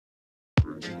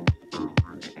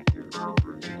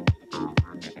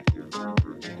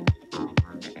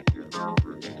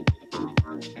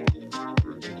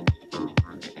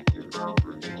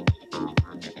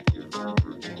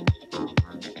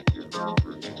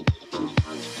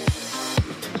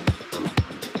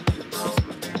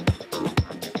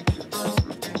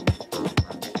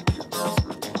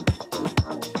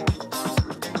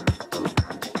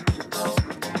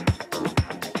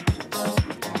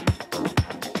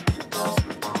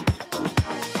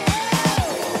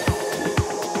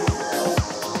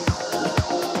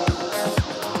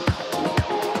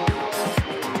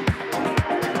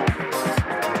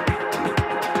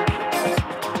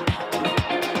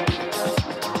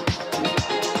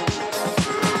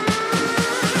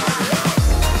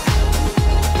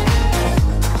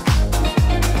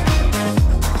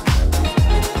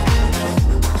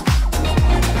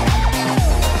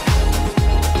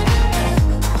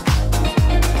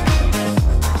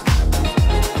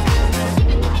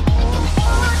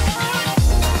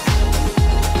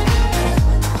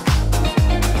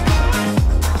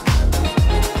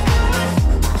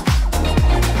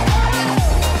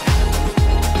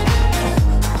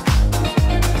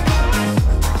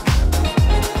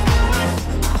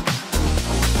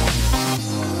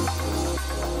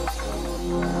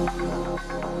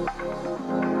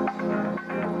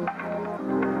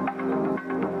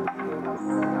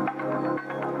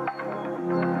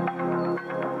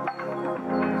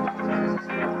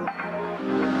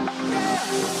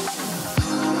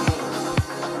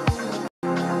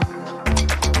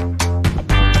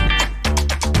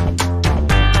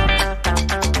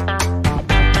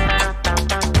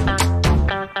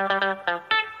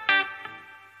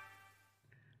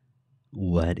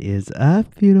What is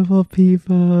up, beautiful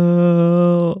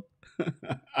people?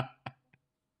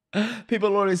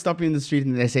 People always stop me in the street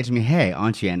and they say to me, "Hey,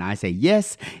 aren't you?" And I say,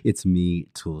 "Yes, it's me,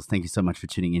 Toolz." Thank you so much for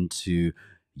tuning into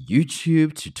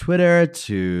YouTube, to Twitter,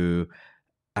 to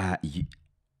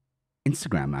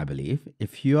Instagram, I believe.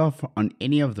 If you are on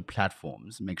any of the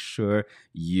platforms, make sure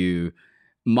you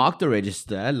mark the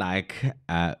register like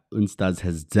Unstaz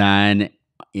has done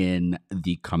in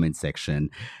the comment section.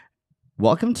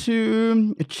 Welcome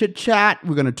to Chit Chat.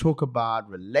 We're going to talk about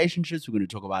relationships. We're going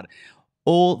to talk about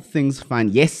all things fun.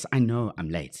 Yes, I know I'm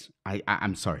late.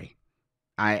 I'm sorry.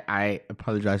 I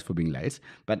apologize for being late,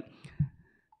 but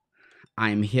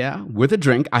I'm here with a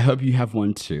drink. I hope you have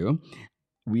one too.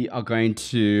 We are going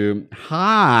to...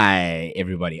 Hi,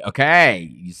 everybody. Okay,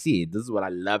 you see, this is what I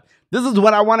love. This is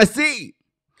what I want to see.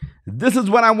 This is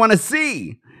what I want to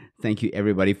see. Thank you,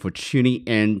 everybody, for tuning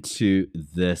in to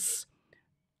this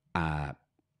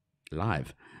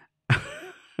live.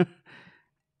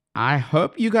 I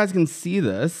hope you guys can see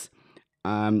this.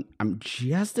 I'm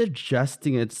just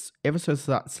adjusting it ever so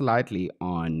slightly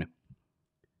on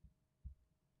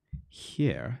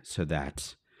here so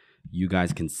that you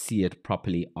guys can see it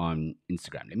properly on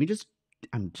Instagram.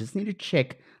 I just need to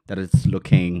check that it's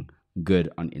looking good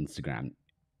on Instagram.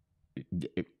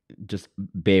 Just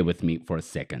bear with me for a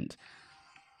second.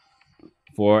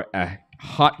 For a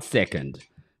hot second,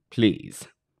 please.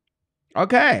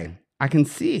 Okay, I can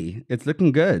see it's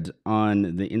looking good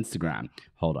on the Instagram.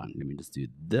 Hold on, let me just do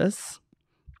this.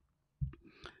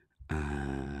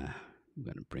 I'm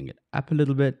going to bring it up a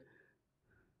little bit.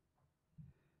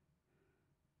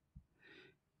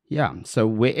 Yeah, so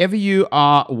wherever you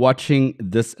are watching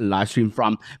this live stream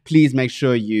from, please make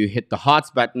sure you hit the hearts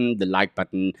button, the like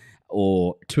button,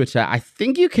 or Twitter. I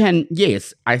think you can,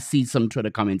 yes, I see some Twitter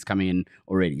comments coming in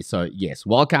already. So yes,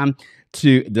 welcome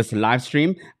to this live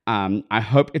stream. I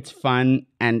hope it's fun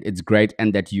and it's great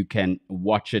and that you can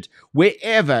watch it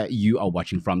wherever you are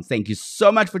watching from. Thank you so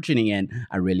much for tuning in.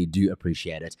 I really do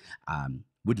appreciate it.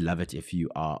 Would love it if you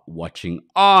are watching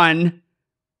on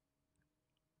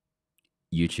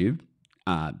YouTube,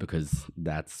 because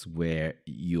that's where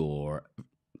your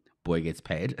boy gets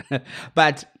paid.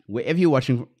 But wherever you're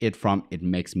watching it from, it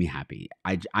makes me happy.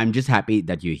 I'm just happy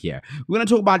that you're here. We're going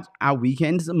to talk about our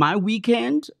weekends. My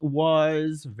weekend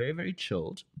was very, very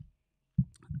chilled.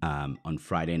 On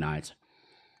Friday night.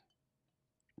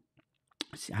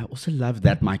 See, I also love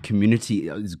that my community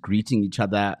is greeting each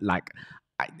other. Like,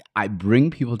 I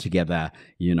bring people together,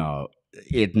 you know.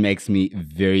 It makes me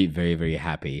very, very, very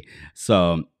happy.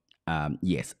 So,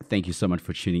 yes, thank you so much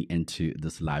for tuning into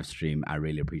this live stream. I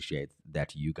really appreciate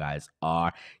that you guys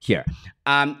are here.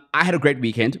 I had a great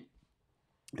weekend.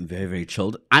 Very, very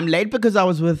chilled. I'm late because I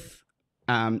was with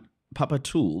Papa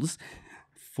Toolz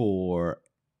for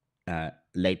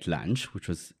late lunch, which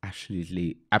was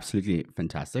actually absolutely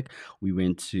fantastic. We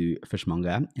went to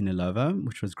Fishmonger in Ilova,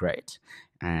 which was great.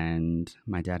 And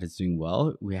my dad is doing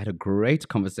well. We had a great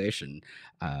conversation,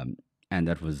 and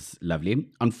that was lovely.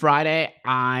 On Friday,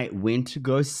 I went to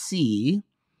go see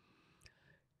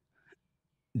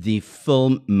the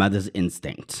film Mother's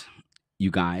Instinct. You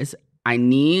guys, I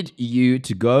need you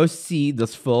to go see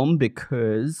this film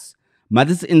because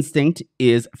Mother's Instinct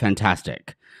is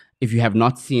fantastic. If you have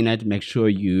not seen it, make sure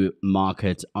you mark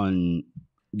it on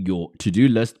your to-do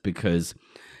list because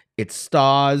it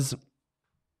stars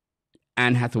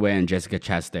Anne Hathaway and Jessica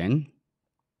Chastain,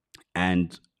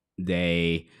 and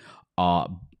they are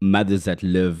mothers that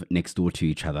live next door to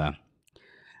each other,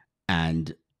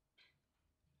 and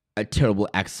a terrible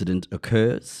accident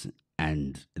occurs,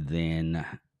 and then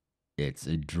it's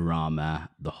a drama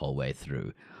the whole way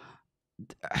through.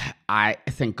 I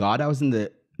thank God I was in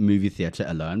the movie theater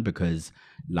alone because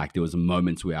like there was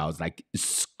moments where I was like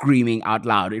screaming out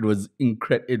loud. It was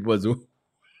it was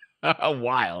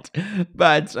wild.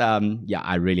 But yeah,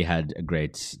 I really had a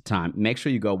great time. Make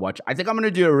sure you go watch. I think I'm going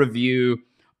to do a review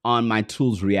on my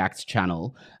Toolz Reacts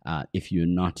channel. If you're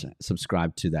not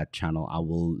subscribed to that channel, I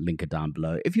will link it down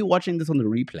below. If you're watching this on the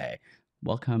replay,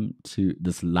 welcome to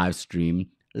this live stream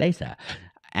later.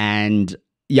 And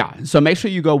yeah, so make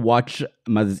sure you go watch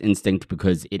Mother's Instinct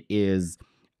because it is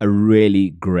a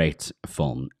really great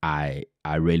film. I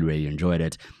really, really enjoyed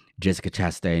it. Jessica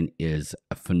Chastain is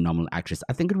a phenomenal actress.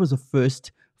 I think it was the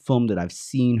first film that I've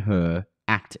seen her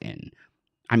act in.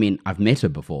 I mean, I've met her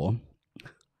before.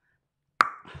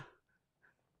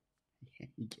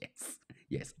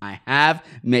 Yes, I have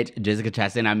met Jessica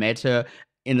Chastain. I met her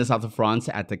in the south of France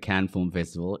at the Cannes Film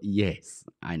Festival. Yes,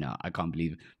 I know. I can't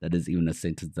believe that is even a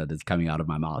sentence that is coming out of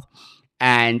my mouth.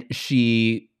 And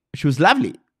she was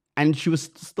lovely. and she was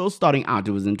still starting out.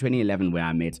 It was in 2011 where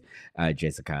I met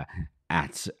Jessica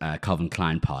at Calvin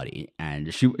Klein party,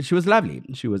 and she was lovely.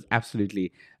 She was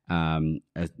absolutely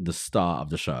the star of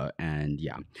the show. And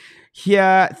yeah,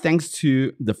 here, thanks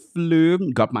to the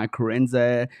flu, got my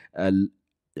Corenza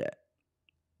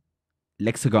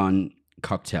Lexagon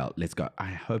cocktail. Let's go.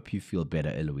 I hope you feel better,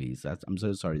 Eloise. I'm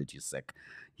so sorry that you're sick.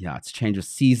 Yeah, it's change of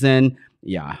season.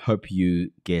 Yeah, I hope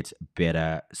you get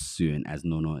better soon, as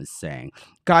Nono is saying.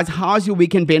 Guys, how's your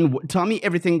weekend been? Tell me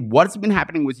everything. What's been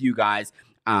happening with you guys?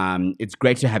 It's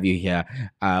great to have you here.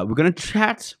 We're going to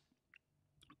chat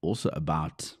also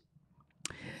about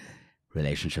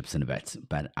relationships in a bit,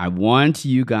 but I want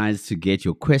you guys to get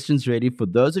your questions ready. For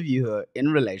those of you who are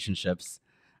in relationships,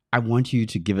 I want you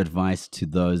to give advice to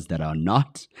those that are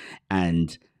not,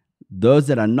 and those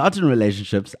that are not in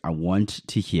relationships, I want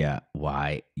to hear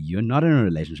why you're not in a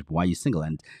relationship, why you're single,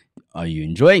 and are you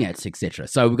enjoying it, etc.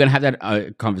 So we're going to have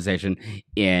that conversation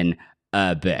in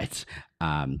a bit.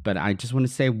 But I just want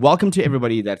to say welcome to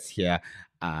everybody that's here.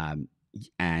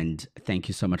 And thank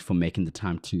you so much for making the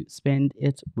time to spend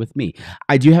it with me.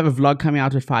 I do have a vlog coming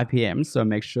out at 5 p.m., so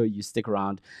make sure you stick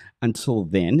around until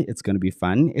then. It's going to be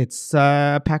fun. It's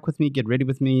pack with me, get ready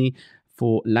with me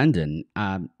for London.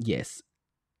 Yes.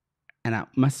 And I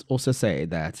must also say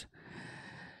that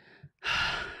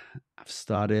I've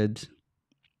started,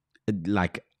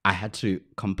 like, I had to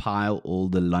compile all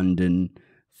the London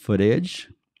footage,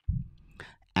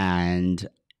 and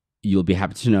you'll be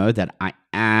happy to know that I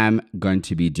am going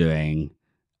to be doing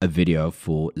a video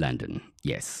for London.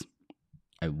 Yes.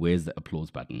 Where's the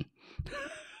applause button?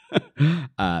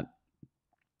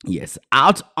 Yes.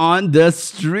 Out on the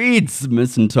streets,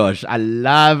 Miss Ntosh. I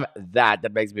love that.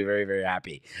 That makes me very, very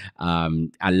happy.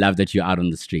 I love that you're out on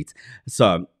the streets.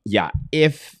 So, yeah,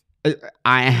 if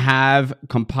I have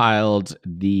compiled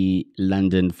the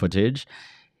London footage,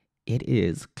 it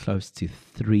is close to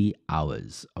 3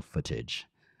 hours of footage.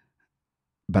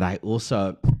 But I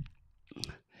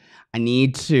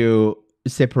need to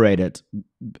separate it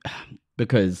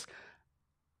because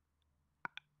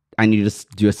I need to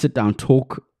do a sit-down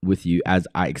talk with you as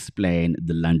I explain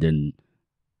the London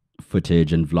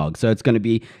footage and vlog. So it's going to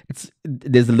be,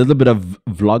 there's a little bit of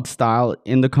vlog style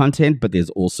in the content, but there's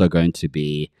also going to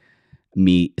be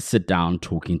me sit down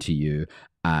talking to you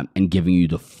and giving you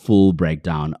the full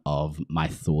breakdown of my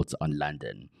thoughts on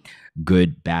London.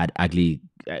 Good, bad, ugly,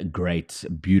 great,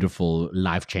 beautiful,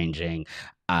 life-changing.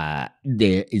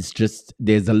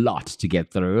 There's a lot to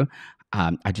get through.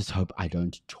 I just hope I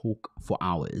don't talk for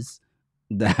hours.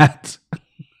 That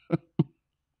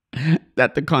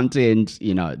the content,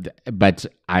 but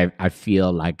I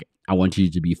feel like I want you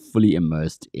to be fully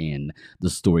immersed in the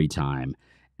story time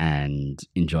and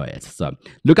enjoy it. So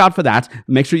look out for that.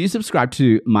 Make sure you subscribe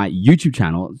to my YouTube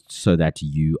channel so that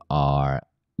you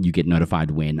get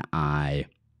notified when I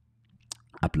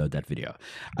upload that video.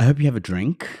 I hope you have a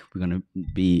drink.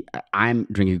 I'm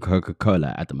drinking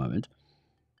Coca-Cola at the moment.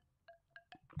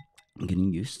 I'm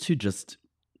getting used to just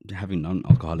having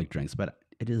non-alcoholic drinks, but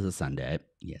it is a Sunday.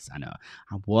 Yes, I know.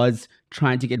 I was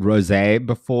trying to get rosé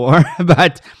before,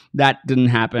 but that didn't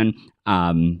happen.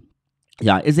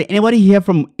 Yeah, is there anybody here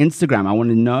from Instagram? I want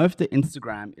to know if the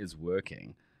Instagram is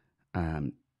working.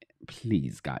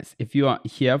 Please, guys, if you are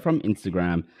here from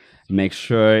Instagram, make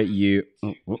sure you...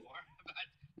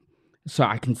 So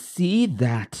I can see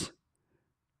that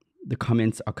the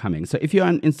comments are coming. So if you're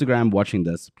on Instagram watching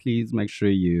this, please make sure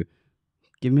you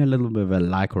give me a little bit of a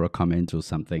like or a comment or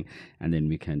something, and then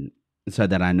we can, so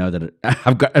that I know that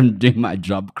I'm doing my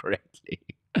job correctly.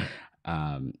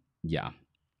 Yeah.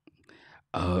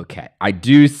 Okay. I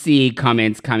do see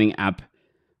comments coming up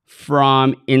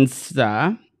from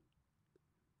Insta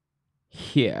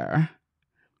here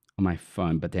on my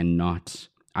phone, but they're not.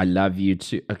 I love you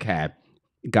too. Okay.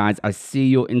 Guys, I see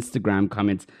your Instagram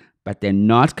comments, but they're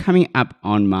not coming up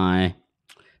on my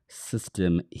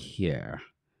system here,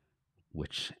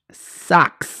 which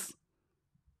sucks.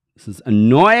 This is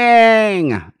annoying.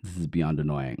 This is beyond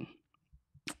annoying.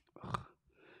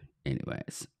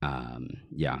 Anyways,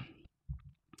 yeah.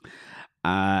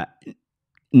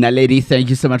 Naledi, thank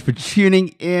you so much for tuning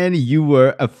in. You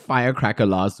were a firecracker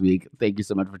last week. Thank you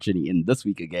so much for tuning in this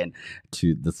week again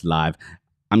to this live.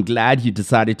 I'm glad you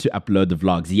decided to upload the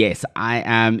vlogs. Yes, I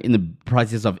am in the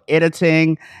process of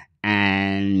editing,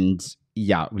 and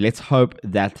yeah, let's hope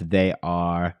that they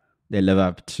live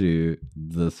up to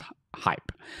this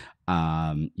hype.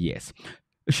 Yes.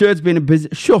 Sure, it's been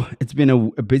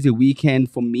a busy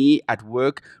weekend for me at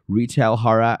work. Retail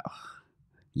horror.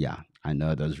 Yeah, I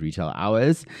know those retail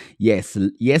hours. Yes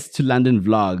to London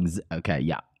vlogs. Okay,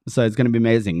 yeah. So it's gonna be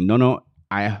amazing. No,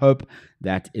 I hope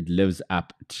that it lives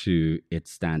up to its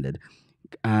standard.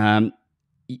 Um,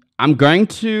 I'm going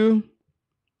to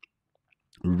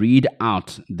read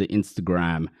out the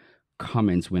Instagram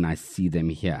comments when I see them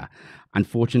here.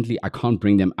 Unfortunately, I can't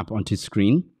bring them up onto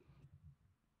screen.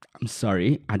 I'm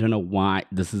sorry. I don't know why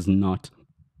this is not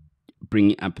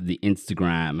bringing up the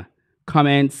Instagram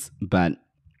comments, but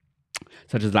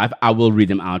such as life, I will read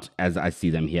them out as I see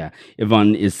them here.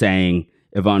 Yvonne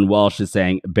Walsh is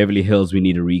saying, Beverly Hills, we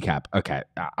need a recap. Okay,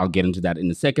 I'll get into that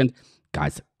in a second.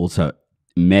 Guys, also,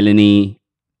 Melanie,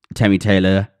 Tammy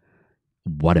Taylor,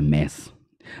 what a mess.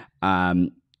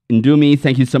 Ndumi,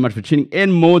 thank you so much for tuning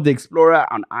in. Mo the Explorer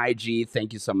on IG,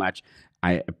 thank you so much.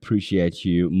 I appreciate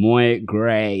you. Moy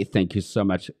Gray, thank you so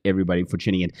much, everybody, for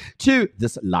tuning in to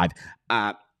this live.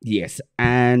 Yes,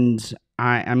 and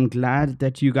I am glad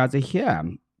that you guys are here.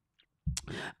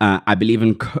 I believe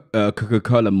in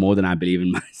Coca-Cola more than I believe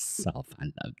in myself. I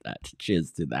love that.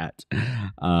 Cheers to that.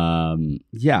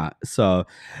 Yeah, so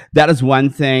that is one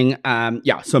thing.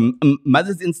 So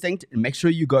Mother's Instinct, make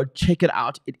sure you go check it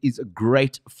out. It is a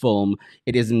great film.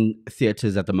 It is in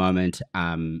theaters at the moment.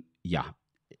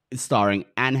 Starring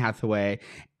Anne Hathaway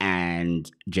and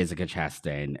Jessica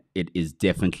Chastain. It is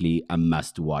definitely a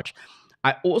must watch.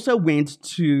 I also went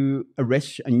to a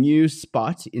new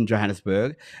spot in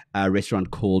Johannesburg, a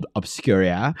restaurant called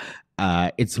Obscuria.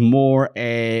 It's more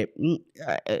they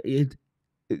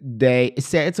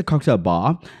say it's a cocktail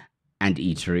bar and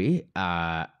eatery,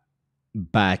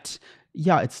 but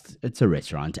yeah, it's a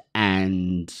restaurant.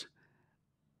 And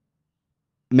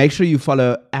make sure you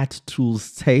follow at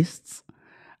Toolz Tastes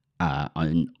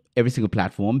on every single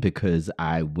platform, because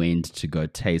I went to go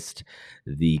taste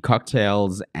the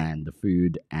cocktails and the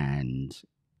food, and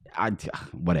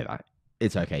whatever.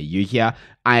 It's okay. You're here.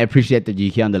 I appreciate that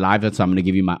you're here on the live, so I'm going to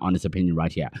give you my honest opinion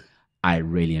right here. I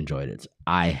really enjoyed it.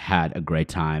 I had a great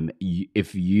time.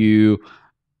 If you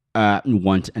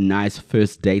want a nice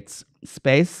first dates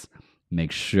space,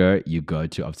 make sure you go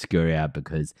to Obscuria,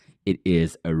 because it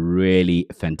is a really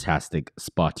fantastic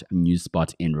spot, new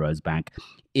spot in Rosebank.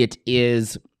 It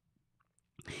is,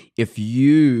 if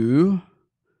you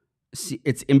see,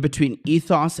 it's in between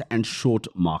Ethos and Short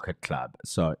Market Club.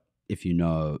 So if you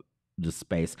know the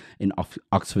space in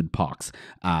Oxford Parks,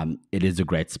 it is a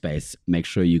great space. Make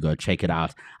sure you go check it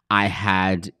out. I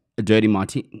had a dirty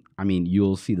martini. I mean,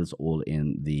 you'll see this all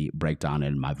in the breakdown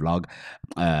in my vlog,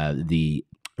 the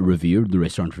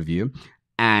restaurant review.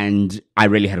 And I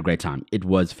really had a great time. It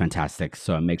was fantastic.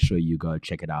 So make sure you go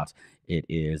check it out. It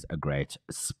is a great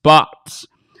spot.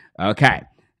 Okay.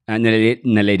 And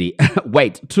Naledi.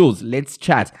 Wait, Toolz, let's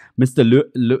chat. Mr.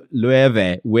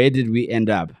 Lueve, where did we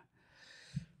end up?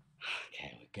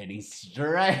 Okay, we're getting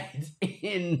straight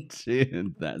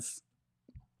into this.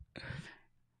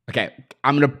 Okay,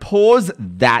 I'm going to pause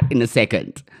that in a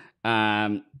second. Yeah.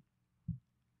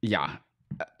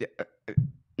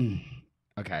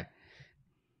 Okay.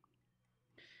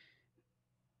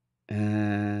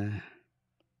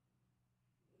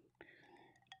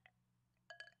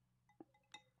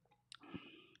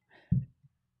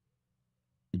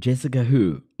 Jessica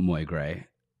who? Moy Gray.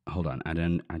 Hold on, I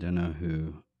don't know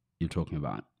who you're talking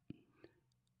about.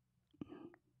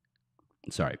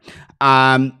 Sorry.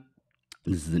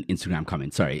 This is an Instagram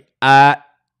comment. Sorry.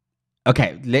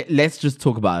 Okay, let's just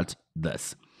talk about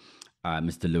this.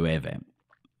 Mr. Lueve.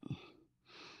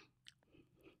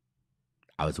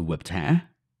 I was whipped, huh?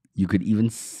 You could even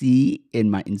see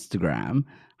in my Instagram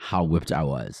how whipped I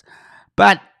was.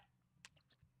 But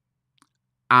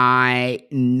I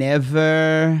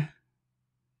never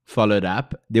followed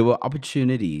up. There were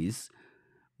opportunities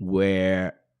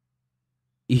where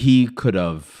he could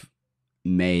have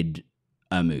made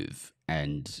a move,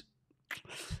 and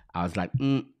I was like,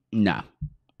 no.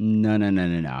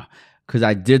 Because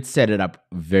I did set it up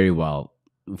very well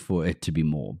for it to be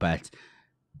more, but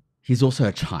he's also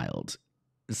a child.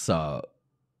 So,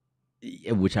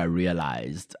 which I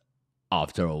realized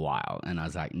after a while, and I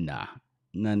was like, no,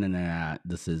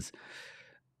 this is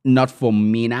not for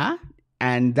Mina,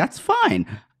 and that's fine.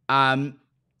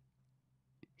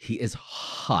 He is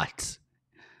hot.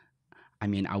 I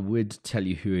mean, I would tell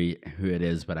you who it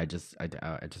is, but I do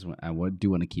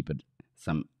want to keep it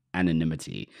some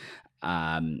anonymity.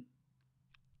 Sorry,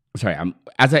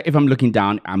 if I'm looking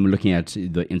down, I'm looking at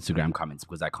the Instagram comments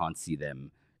because I can't see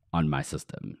them on my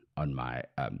system, on my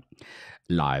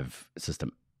live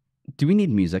system. Do we need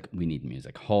music? We need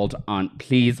music. Hold on,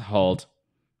 please hold.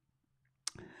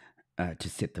 To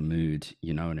set the mood,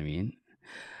 you know what I mean?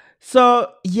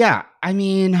 So yeah, I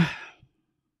mean,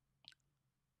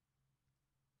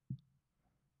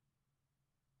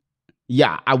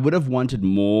 yeah, I would have wanted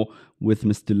more with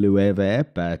Mr.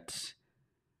 Lueve, but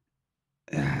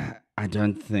I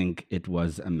don't think it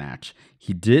was a match.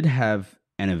 He did have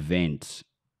an event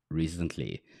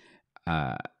recently,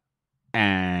 uh,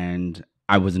 and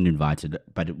I wasn't invited,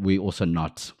 but we also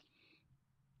not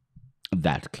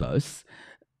that close.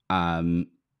 Um,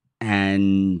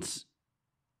 and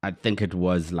I think it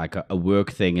was like a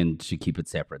work thing and to keep it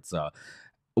separate. So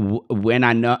when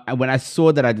I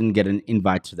saw that I didn't get an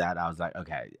invite to that, I was like,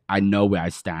 okay, I know where I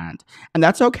stand, and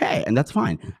that's okay, and that's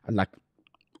fine. I'm like,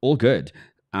 all good.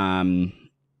 Um,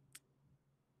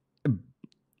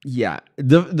 yeah.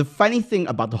 The funny thing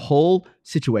about the whole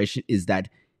situation is that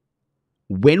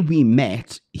when we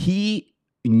met, he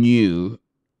knew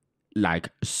like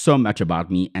so much about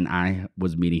me, and I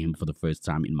was meeting him for the first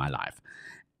time in my life,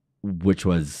 which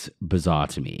was bizarre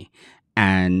to me.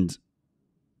 And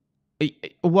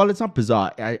well, it's not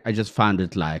bizarre. I just found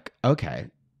it like, okay,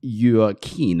 you are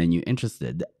keen and you're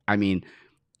interested. I mean,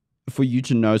 for you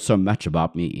to know so much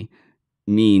about me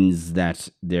means that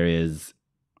there is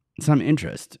some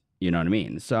interest. You know what I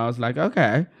mean? So I was like,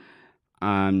 okay.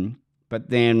 But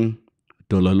then,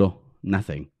 dololo,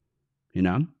 nothing. You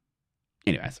know.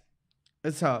 Anyways,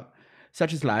 so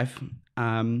such is life.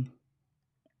 And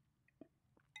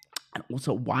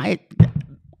also, why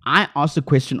I asked the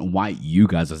question why you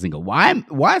guys are single. Why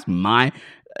is my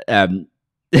um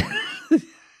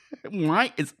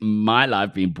why is my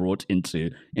life being brought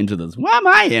into this? Why am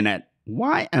I in it?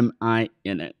 Why am I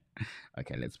in it?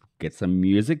 Okay, let's get some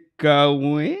music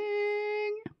going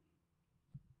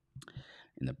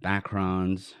in the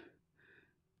background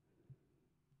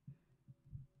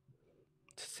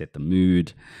to set the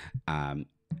mood.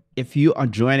 If you are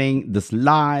joining this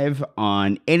live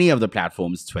on any of the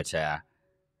platforms, Twitter,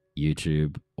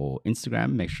 YouTube, or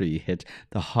Instagram, make sure you hit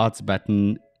the hearts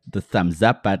button, the thumbs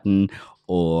up button,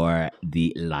 or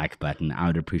the like button. I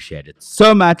would appreciate it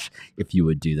so much if you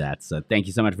would do that. So thank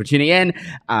you so much for tuning in.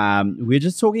 We're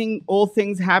just talking all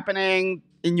things happening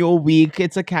in your week.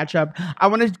 It's a catch up. I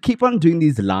want to keep on doing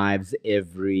these lives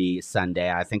every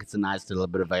Sunday. I think it's a nice little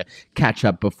bit of a catch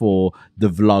up before the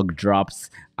vlog drops.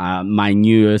 My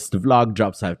newest vlog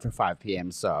drops after 5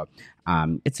 p.m. So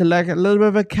it's like a little bit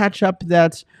of a catch up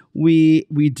that we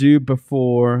do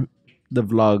before the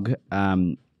vlog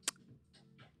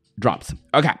drops.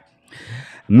 Okay.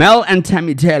 Mel and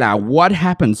Tammy Taylor, what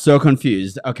happened? So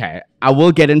confused. Okay, I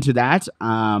will get into that.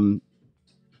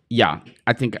 Yeah,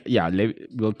 I think, yeah,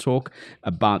 we'll talk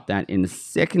about that in a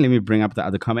second. Let me bring up the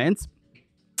other comments.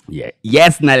 Yeah.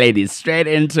 Yes, now, ladies, straight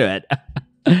into it.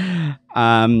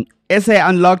 SA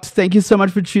Unlocked, thank you so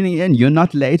much for tuning in. You're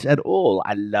not late at all.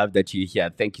 I love that you're here.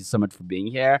 Thank you so much for being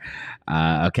here.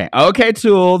 Okay,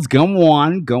 Toolz,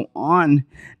 go on.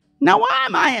 Now, why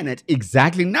am I in it?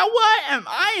 Exactly. Now, why am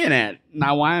I in it?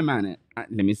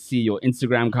 Let me see your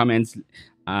Instagram comments.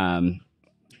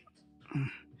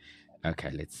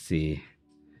 Okay, let's see.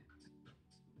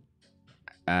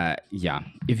 Yeah,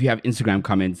 if you have Instagram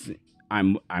comments,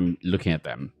 I'm looking at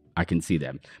them. I can see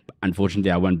them. But unfortunately,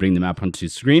 I won't bring them up onto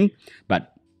screen,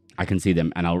 but I can see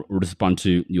them, and I'll respond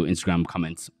to your Instagram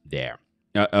comments there.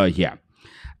 Yeah.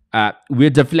 We're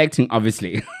deflecting,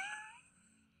 obviously.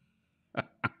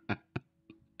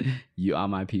 You are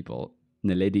my people.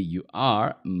 Naledi, you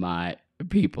are my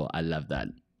people. I love that.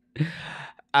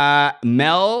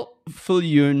 Mel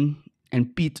Thulane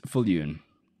and Pete Thulane.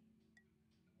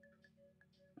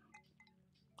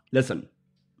 Listen.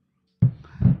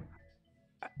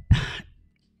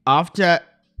 After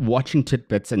watching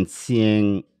Tidbits and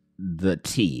seeing the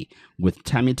tea with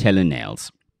Tammy Taylor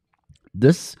nails,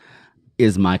 this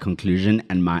is my conclusion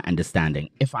and my understanding.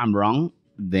 If I'm wrong,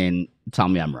 then tell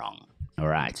me I'm wrong. All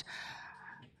right.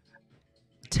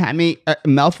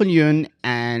 Mel Thulane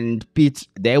and Pete,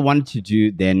 they wanted to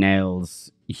do their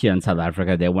nails here in South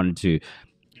Africa. They wanted to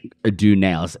do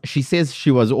nails. She says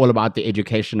she was all about the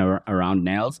education around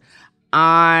nails.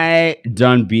 I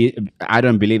don't believe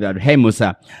that. Hey,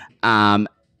 Musa. And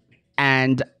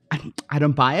I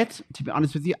don't buy it, to be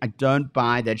honest with you. I don't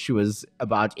buy that she was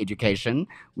about education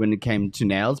when it came to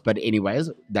nails. But anyways,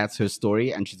 that's her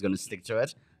story, and she's going to stick to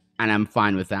it. And I'm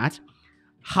fine with that.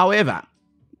 However,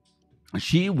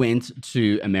 she went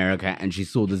to America and she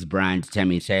saw this brand,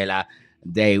 Tammy Taylor.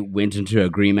 They went into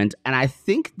agreement. And I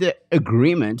think the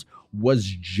agreement was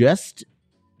just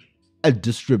a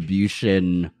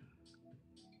distribution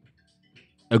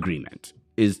agreement,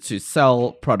 is to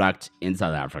sell product in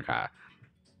South Africa.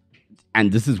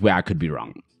 And this is where I could be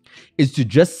wrong. Is to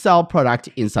just sell product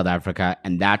in South Africa,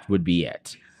 and that would be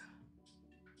it.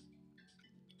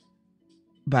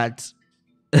 But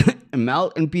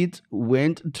Mel and Pete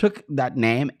took that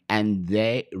name and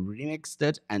they remixed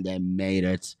it and they made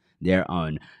it their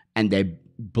own. And they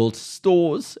built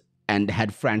stores and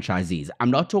had franchisees.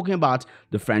 I'm not talking about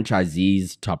the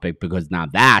franchisees topic because now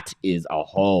that is a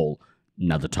whole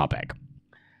another topic.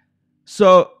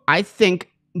 So I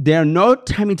think there are no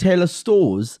Tammy Taylor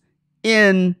stores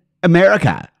in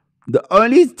America. The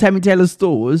only Tammy Taylor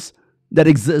stores that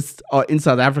exist are in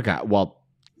South Africa. Well,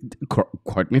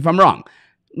 quote me if I'm wrong.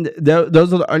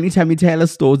 Those are the only Tammy Taylor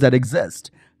stores that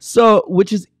exist. So,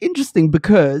 which is interesting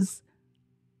because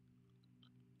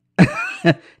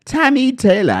Tammy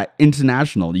Taylor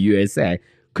International, USA,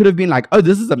 could have been like, oh,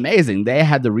 this is amazing. They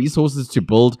had the resources to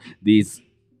build these.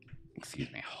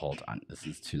 Excuse me, hold on. This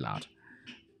is too loud.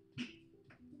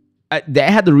 They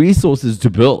had the resources to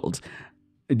build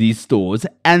these stores,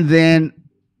 and then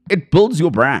it builds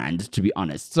your brand, to be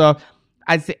honest. So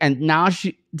I think, and now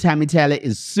Tammy Taylor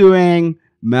is suing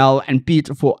Mel and Pete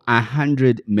for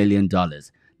 $100 million.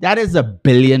 That is R1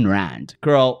 billion,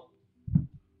 girl.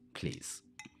 Please,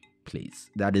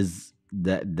 that is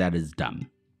dumb.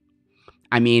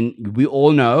 I mean, we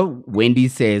all know Wendy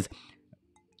says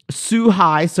sue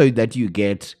high so that you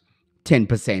get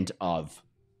 10% of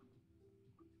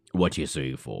what you're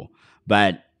suing for.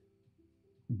 But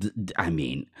I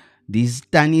mean, these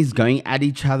Dannies going at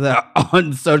each other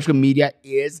on social media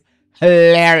is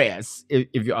hilarious,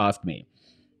 if you ask me.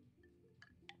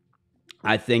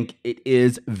 I think it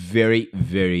is very,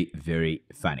 very, very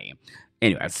funny.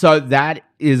 Anyway, so that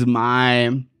is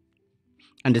my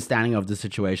understanding of the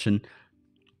situation.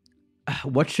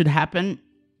 What should happen?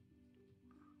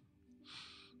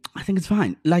 I think it's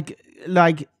fine. Like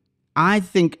I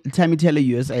think Tammy Taylor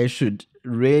USA should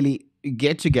really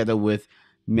get together with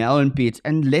Mel and Pete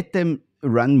and let them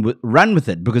run with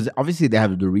it, because obviously they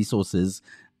have the resources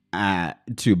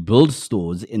to build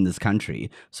stores in this country.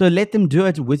 So let them do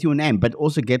it with your name, but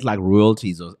also get like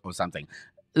royalties or something.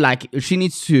 Like she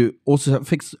needs to also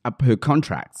fix up her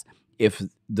contracts if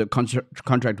the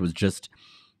contract was just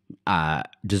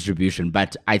distribution.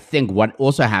 But I think what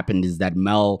also happened is that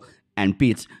Mel and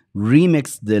Pete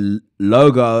remixed the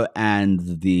logo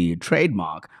and the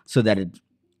trademark so that it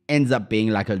ends up being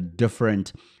like a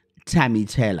different Tammy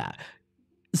Taylor,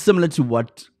 similar to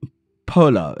what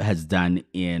Polo has done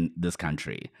in this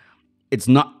country. It's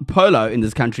not, Polo in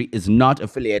this country is not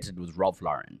affiliated with Ralph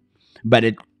Lauren, but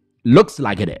it looks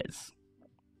like it is.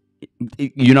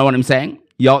 You know what I'm saying?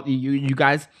 You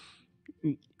guys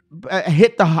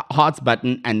hit the hearts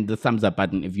button and the thumbs up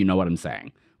button if you know what I'm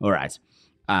saying. All right.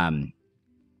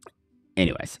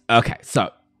 Anyways, okay, so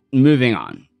moving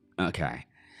on. Okay.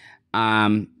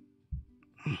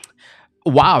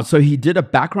 Wow, so he did a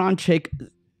background check.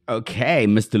 Okay,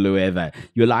 Mr. Lueva,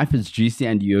 your life is juicy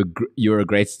and you're a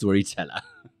great storyteller.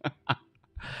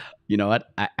 You know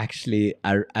what?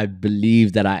 I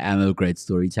believe that I am a great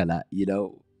storyteller. You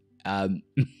know,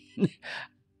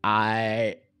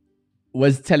 I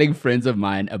was telling friends of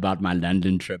mine about my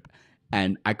London trip,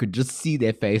 and I could just see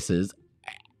their faces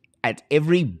at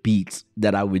every beat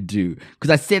that I would do, because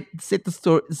I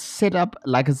set up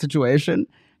like a situation,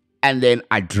 and then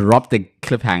I dropped the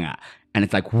cliffhanger, and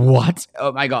it's like, what?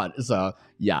 Oh my god! So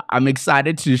yeah, I'm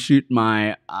excited to shoot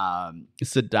my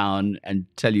sit down and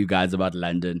tell you guys about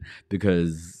London,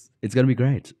 because it's gonna be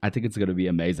great. I think it's gonna be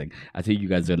amazing. I think you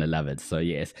guys are gonna love it. So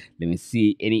yes, let me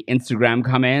see any Instagram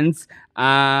comments.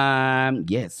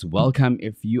 Yes, welcome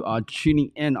if you are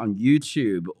tuning in on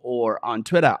YouTube or on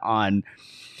Twitter, on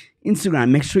Instagram.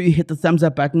 Make sure you hit the thumbs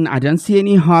up button. I don't see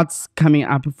any hearts coming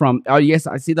up from. Oh yes,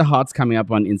 I see the hearts coming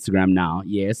up on Instagram now.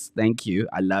 Yes, thank you.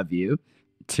 I love you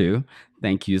too.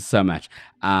 Thank you so much.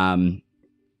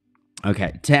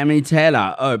 Okay, Tammy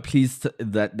Taylor. Oh, please,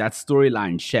 that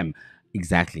storyline, Shem.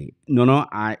 Exactly. No,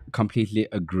 I completely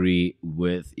agree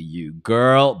with you,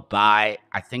 girl. Bye.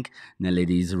 I think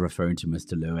Naledi is referring to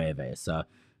Mr. Loewe, so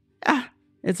yeah,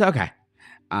 it's okay.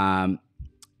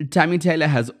 Tammy Taylor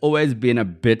has always been a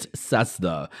bit sus,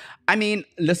 though. I mean,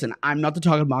 listen, I'm not the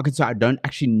target market, so I don't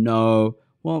actually know.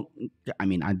 Well, I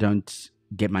mean, I don't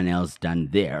get my nails done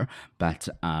there, but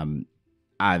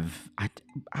I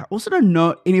also don't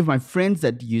know any of my friends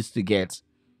that used to get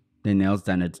their nails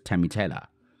done at Tammy Taylor.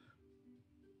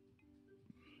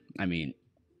 I mean,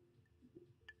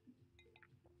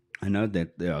 I know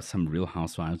that there are some Real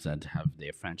Housewives that have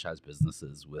their franchise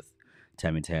businesses with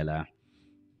Tammy Taylor.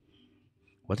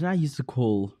 What did I used to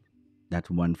call that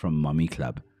one from Mommy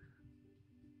Club?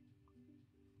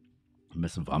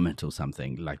 Miss Vomit or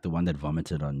something, like the one that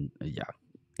vomited on. Yeah.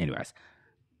 Anyways,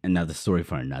 another story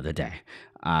for another day.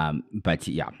 But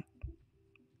yeah.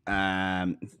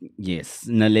 Um, yes,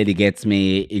 no lady gets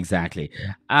me exactly.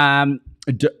 Um,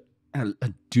 do,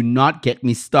 do not get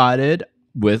me started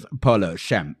with Polo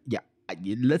Shem. Yeah,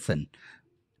 listen,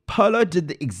 Polo did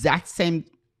the exact same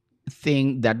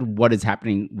thing that what is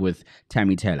happening with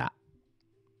Tammy Taylor.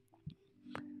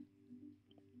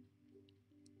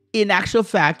 In actual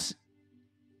fact,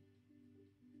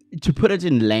 to put it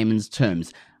in layman's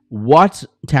terms, what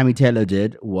Tammy Taylor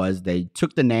did was they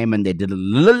took the name and they did a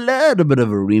little bit of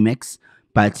a remix,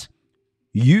 but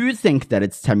you think that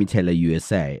it's Tammy Taylor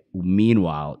USA.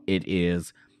 Meanwhile, it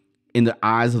is, in the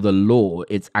eyes of the law,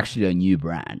 it's actually a new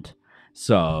brand.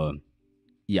 So,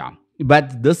 yeah.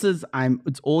 But this is,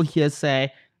 it's all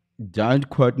hearsay. Don't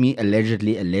quote me.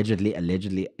 Allegedly, allegedly,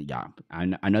 allegedly. Yeah,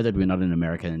 I know that we're not in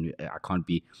America and I can't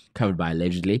be covered by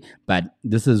allegedly, but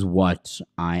this is what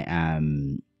I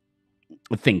am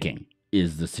thinking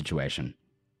is the situation.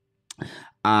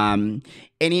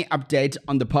 Any update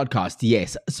on the podcast?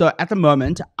 Yes. So at the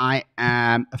moment, I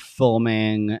am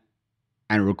filming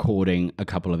and recording a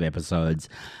couple of episodes.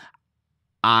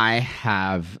 I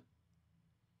have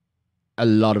a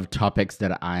lot of topics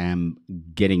that I am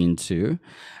getting into.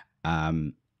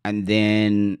 And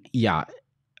then, yeah,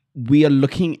 we are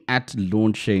looking at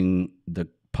launching the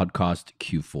podcast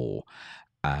Q4.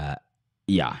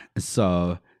 Yeah,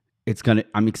 so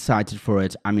I'm excited for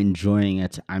it. I'm enjoying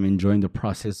it. I'm enjoying the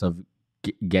process of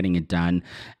getting it done.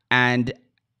 And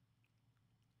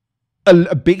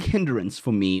a big hindrance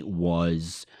for me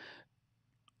was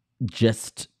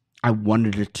just, I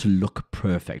wanted it to look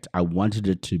perfect. I wanted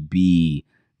it to be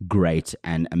great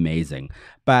and amazing.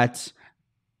 But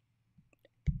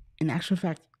in actual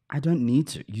fact, I don't need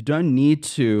to. You don't need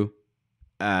to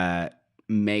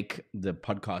make the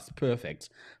podcast perfect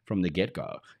from the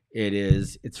get-go.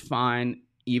 It's fine,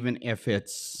 even if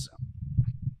it's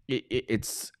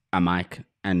a mic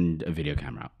and a video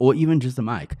camera, or even just a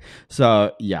mic.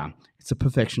 So yeah, it's a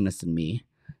perfectionist in me,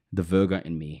 the Virgo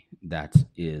in me, that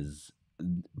is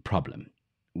a problem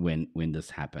when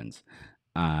this happens.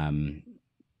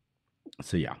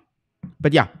 So yeah,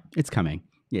 but yeah, it's coming.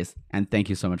 Yes, and thank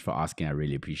you so much for asking. I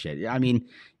really appreciate it. I mean,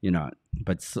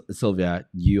 but Sylvia,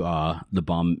 you are the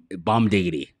bomb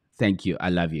diggity. Thank you. I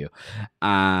love you.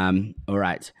 All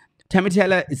right. Tammy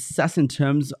Taylor is sus in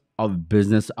terms of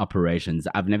business operations.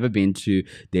 I've never been to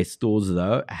their stores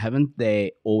though. Haven't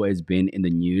they always been in the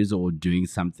news or doing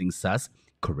something sus?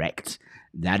 Correct.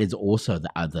 That is also the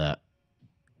other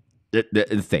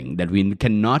the thing that we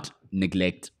cannot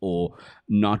neglect or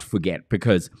not forget,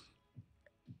 because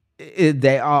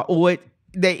they're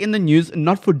in the news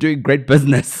not for doing great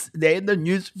business. They're in the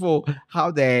news for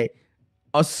how they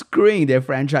are screwing their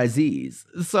franchisees.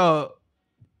 So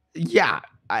yeah,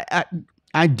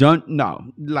 I don't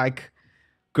know. Like,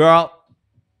 girl,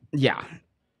 yeah.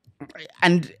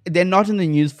 And they're not in the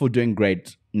news for doing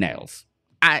great nails.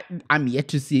 I'm yet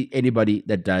to see anybody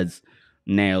that does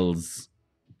nails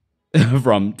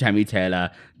from Tammy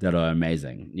Taylor that are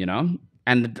amazing,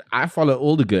 And I follow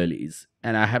all the girlies,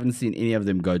 and I haven't seen any of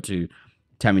them go to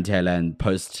Tammy Taylor and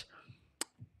post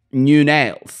new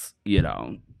nails,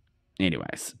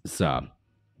 Anyways, so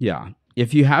yeah,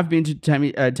 if you have been to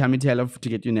Tammy Taylor to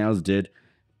get your nails did,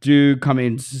 do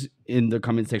comment in the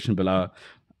comment section below.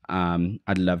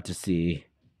 I'd love to see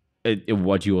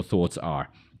what your thoughts are,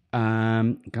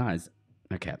 guys.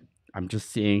 Okay, I'm just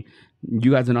seeing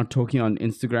you guys are not talking on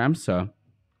Instagram, so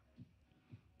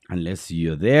unless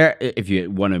you're there, if you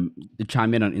want to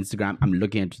chime in on Instagram, I'm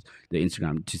looking at the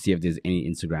Instagram to see if there's any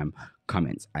Instagram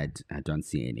comments. I don't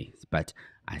see any, but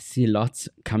I see lots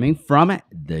coming from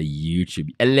the YouTube.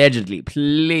 Allegedly,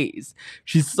 please.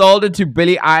 She sold it to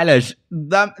Billie Eilish.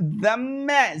 The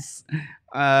mess.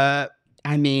 I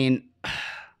mean,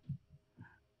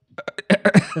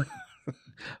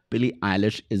 Billie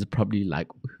Eilish is probably like,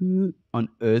 who on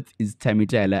earth is Tammy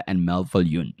Taylor and Mel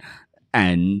Falloon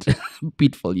and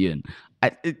Pete Falloon?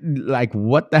 Like,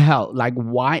 what the hell? Like,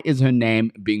 why is her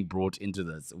name being brought into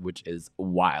this? Which is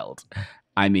wild.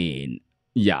 I mean,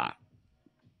 yeah.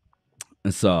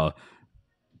 So,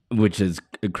 which is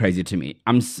crazy to me.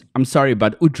 I'm sorry,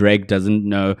 but Udreg doesn't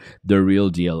know the real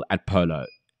deal at Polo.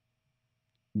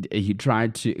 He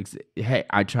tried to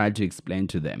I tried to explain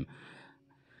to them.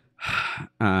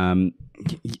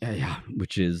 Yeah,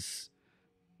 which is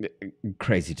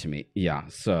crazy to me. Yeah,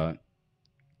 so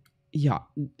yeah,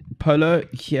 Polo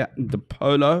here, the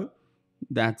Polo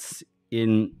that's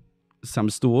in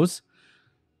some stores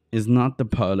is not the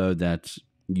Polo that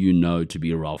to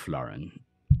be Ralph Lauren.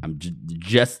 I'm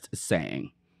just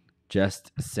saying,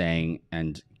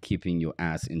 and keeping your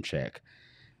ass in check.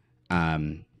 All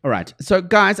right, so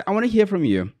guys, I want to hear from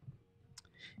you.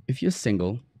 If you're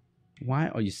single Why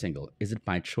are you single? Is it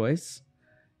by choice?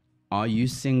 Are you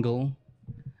single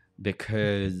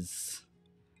because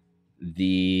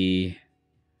the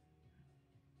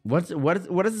what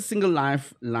is a single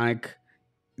life like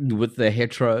with the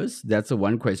heteros? That's the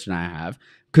one question I have,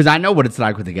 because I know what it's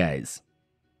like with the gays.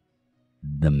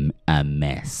 A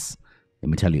mess. Let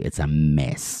me tell you, it's a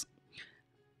mess.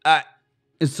 Uh,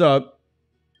 so,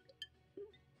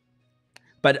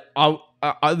 but are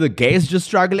the gays just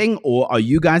struggling, or are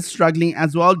you guys struggling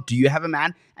as well? Do you have a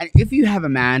man? And if you have a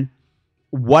man,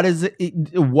 what is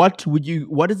it? What would you?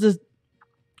 What is this?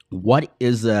 What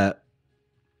is a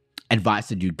advice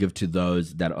that you give to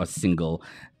those that are single?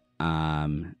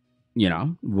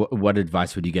 What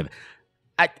advice would you give?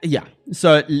 Yeah.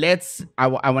 So let's. I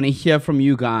want to hear from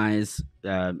you guys.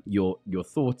 Your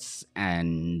thoughts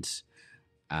and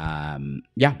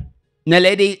yeah.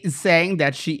 Naledi is saying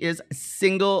that she is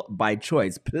single by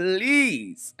choice.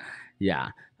 Please. Yeah.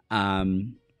 But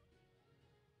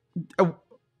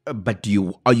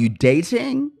are you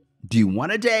dating? Do you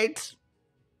want to date?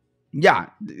 Yeah.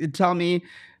 Tell me.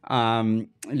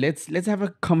 Let's have a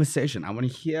conversation. I want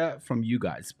to hear from you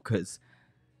guys, because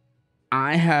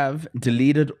I have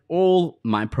deleted all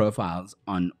my profiles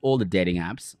on all the dating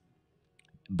apps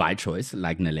by choice,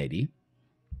 like Naledi.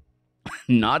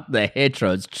 Not the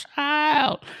heteros,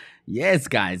 child. Yes,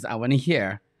 guys, I want to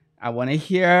hear. I want to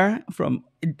hear from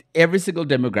every single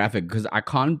demographic, because I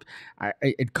can't.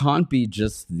 It can't be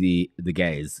just the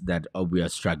gays that we are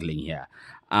struggling here.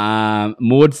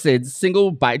 Maud said single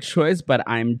by choice, but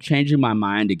I'm changing my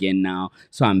mind again now,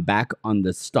 so I'm back on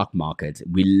the stock market.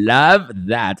 We love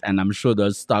that, and I'm sure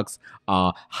those stocks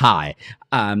are high.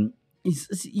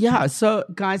 Yeah. So,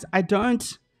 guys, I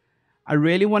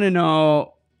really want to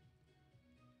know.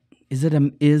 Is it a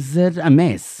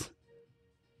mess?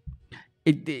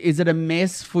 Is it a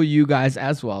mess for you guys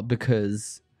as well?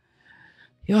 Because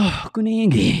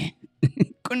kuningi,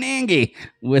 kuningi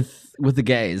with the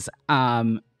gays.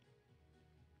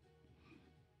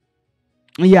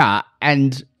 Yeah,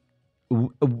 and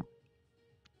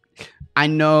I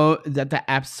know that the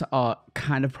apps are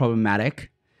kind of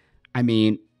problematic. I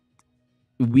mean,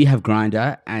 we have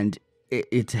Grindr, and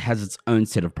it has its own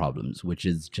set of problems, which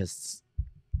is just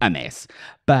a mess.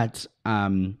 But I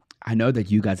know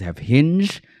that you guys have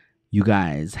Hinge, you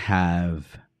guys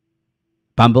have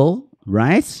Bumble,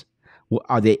 right?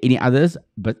 Are there any others?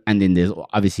 And then there's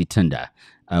obviously Tinder,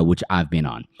 which I've been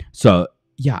on. So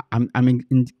yeah, I'm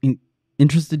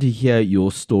interested to hear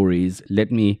your stories.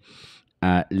 Let me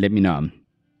know.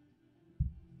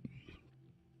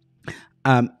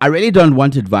 I really don't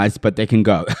want advice, but they can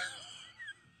go.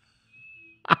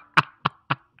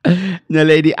 No,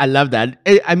 lady, I love that.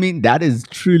 I mean, that is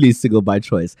truly single by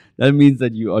choice. That means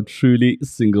that you are truly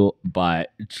single by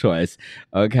choice.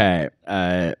 Okay.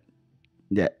 Yeah.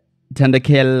 Tender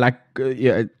care, like,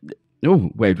 yeah. Oh,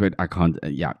 wait, I can't.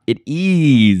 Yeah, it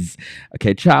is.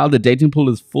 Okay, child, the dating pool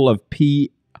is full of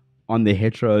pee on the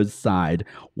heteros side.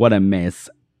 What a mess.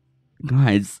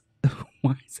 Guys,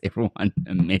 why is everyone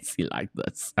messy like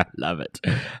this? I love it.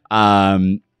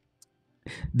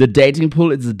 The dating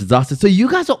pool is a disaster. So you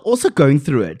guys are also going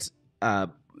through it.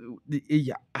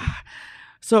 Yeah.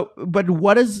 So, but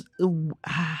what is...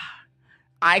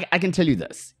 I can tell you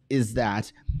this, is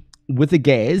that with the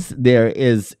gays, there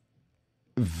is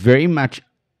very much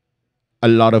a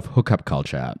lot of hookup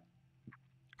culture.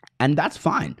 And that's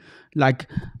fine. Like,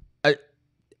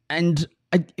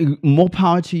 more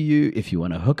power to you if you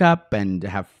want to hook up and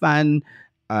have fun.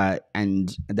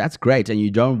 And that's great. And you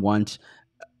don't want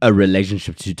a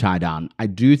relationship to tie down. I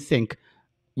do think,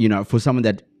 for someone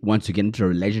that wants to get into a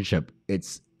relationship,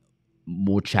 it's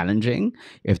more challenging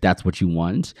if that's what you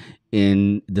want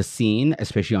in the scene,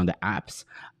 especially on the apps.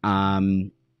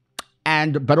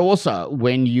 But also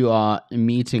when you are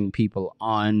meeting people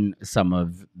on some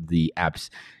of the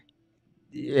apps,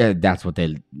 that's what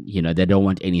they don't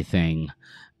want anything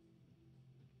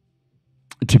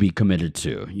to be committed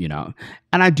to,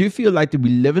 And I do feel like that we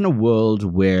live in a world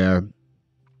where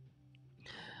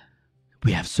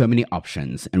we have so many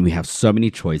options and we have so many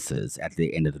choices at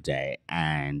the end of the day,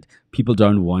 and people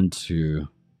don't want to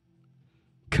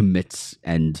commit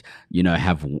and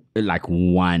have like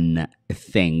one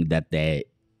thing that they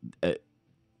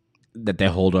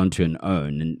hold on to and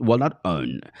own. And well, not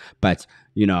own, but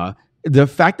the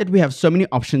fact that we have so many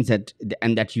options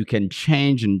that you can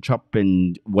change and chop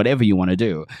and whatever you want to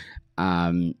do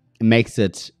makes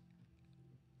it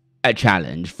a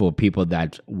challenge for people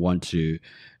that want to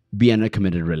be in a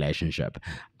committed relationship.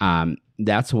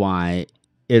 That's why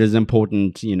it is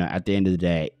important, at the end of the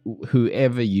day,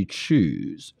 whoever you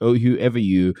choose or whoever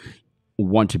you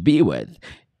want to be with,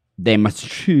 they must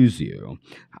choose you.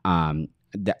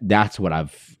 That's what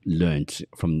I've learned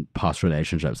from past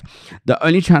relationships. The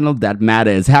only channel that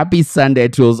matters. Happy Sunday,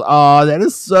 Toolz. Oh, that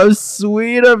is so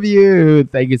sweet of you.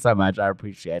 Thank you so much. I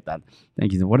appreciate that.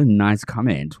 Thank you. What a nice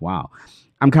comment. Wow.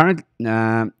 I'm currently,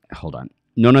 hold on.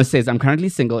 Nono says, I'm currently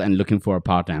single and looking for a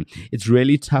partner. It's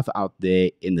really tough out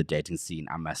there in the dating scene,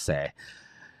 I must say.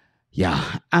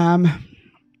 Yeah. And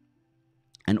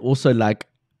also, like,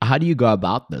 how do you go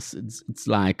about this? It's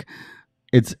like,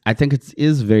 I think it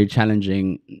is very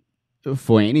challenging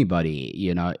for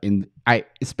anybody,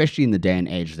 especially in the day and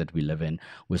age that we live in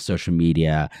with social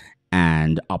media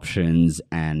and options.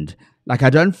 And like, I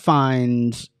don't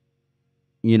find,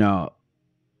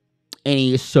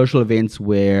 any social events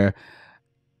where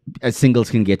singles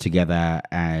can get together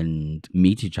and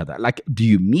meet each other. Like, do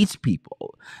you meet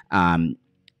people?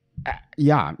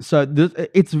 Yeah. So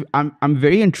I'm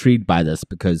very intrigued by this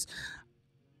because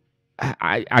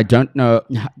I don't know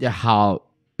how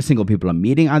single people are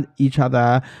meeting each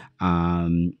other.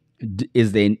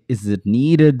 Is it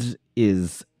needed?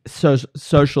 Is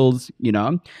socials,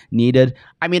 needed?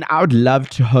 I mean, I would love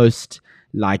to host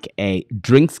like a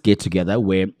drinks get together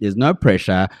where there's no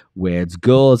pressure, where it's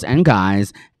girls and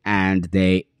guys, and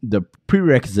the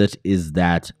prerequisite is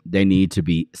that they need to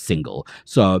be single.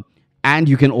 So, and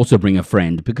you can also bring a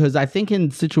friend, because I think in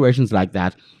situations like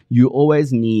that, you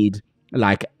always need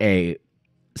like a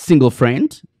single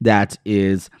friend that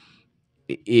is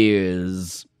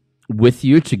with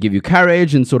you to give you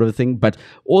courage and sort of a thing. But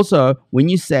also, when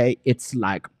you say it's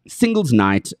like singles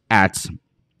night at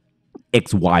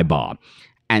XY bar,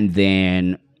 and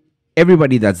then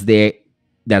everybody that's there,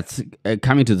 that's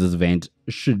coming to this event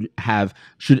should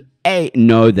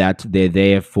know that they're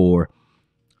there for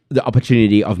the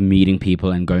opportunity of meeting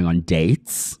people and going on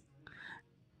dates,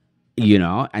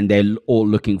 and they're all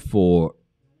looking for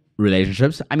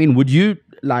relationships. I mean, would you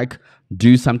like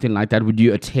do something like that? Would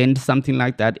you attend something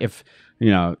like that if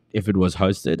it was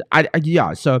hosted?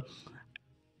 Yeah. So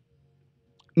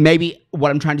maybe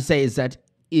what I'm trying to say is that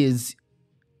is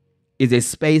there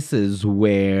spaces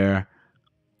where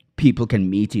people can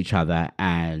meet each other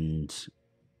and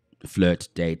flirt,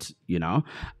 date,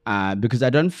 because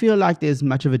I don't feel like there's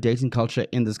much of a dating culture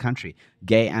in this country,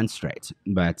 gay and straight.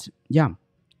 But yeah,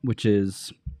 which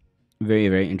is very,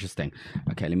 very interesting.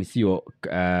 Okay, let me see your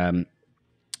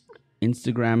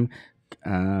Instagram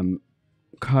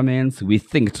comments. We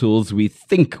think, Toolz. We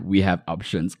think we have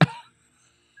options.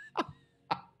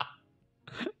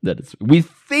 We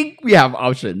think we have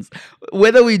options.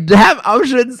 Whether we have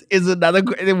options is another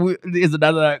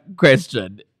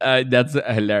question. That's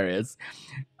hilarious.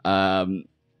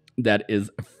 That is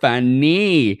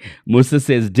funny. Musa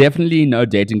says, definitely no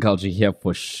dating culture here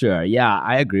for sure. Yeah,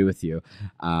 I agree with you.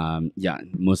 Yeah,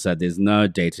 Musa, there's no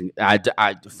dating.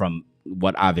 From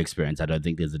what I've experienced, I don't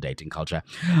think there's a dating culture.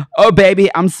 Oh, baby,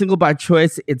 I'm single by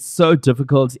choice. It's so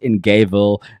difficult in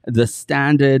Gayville. The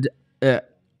standard...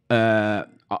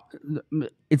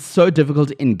 it's so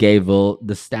difficult in Gayville.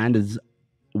 The standards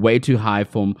way too high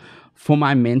for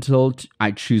my mental.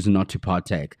 I choose not to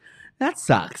partake. That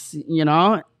sucks,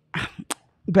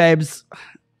 babes.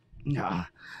 Yeah,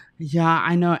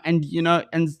 I know, and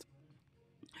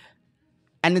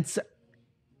and it's.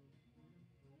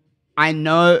 I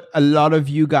know a lot of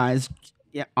you guys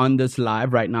on this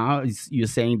live right now. You're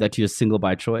saying that you're single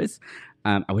by choice.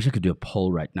 I wish I could do a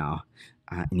poll right now.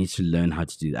 I need to learn how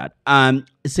to do that.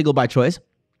 Single by choice.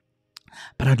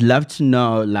 But I'd love to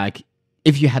know, like,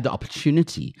 if you had the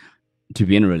opportunity to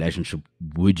be in a relationship,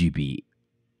 would you be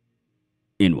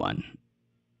in one?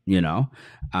 That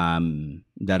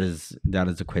is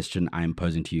a question I am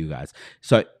posing to you guys.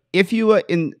 So if you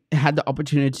had the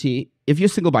opportunity, if you're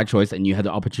single by choice and you had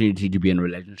the opportunity to be in a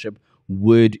relationship,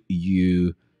 would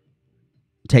you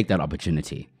take that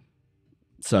opportunity?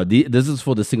 So this is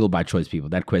for the single by choice people.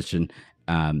 That question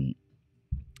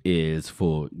is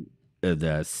for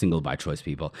the single by choice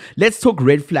people. Let's talk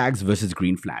red flags versus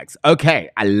green flags. Okay,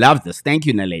 I love this. Thank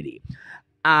you, Naledi.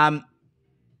 I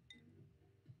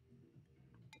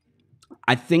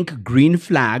think green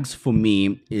flags for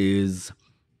me is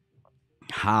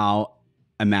how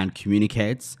a man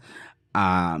communicates,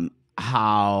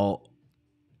 how,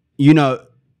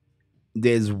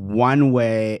 there's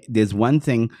one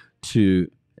thing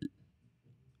to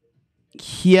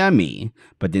hear me,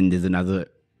 but then there's another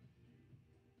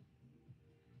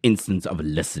instance of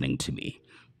listening to me.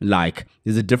 Like,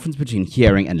 there's a difference between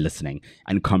hearing and listening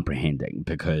and comprehending,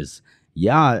 because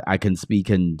I can speak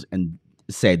and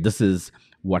say this is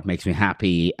what makes me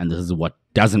happy and this is what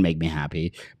doesn't make me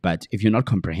happy, but if you're not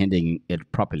comprehending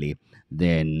it properly,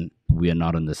 then we are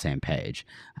not on the same page.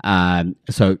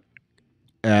 So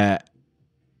uh,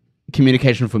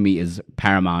 communication for me is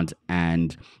paramount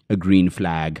and a green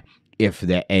flag if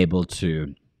they're able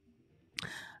to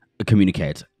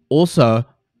communicate. Also,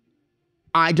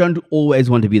 I don't always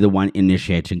want to be the one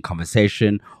initiating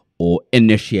conversation or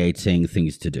initiating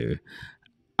things to do.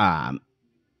 Um,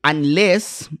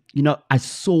 unless, I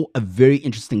saw a very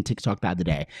interesting TikTok the other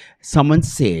day. Someone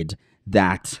said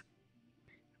that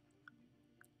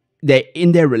they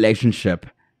in their relationship,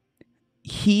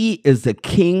 he is the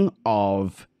king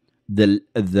of the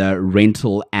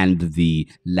rental and the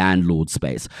landlord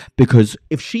space, because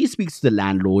if she speaks to the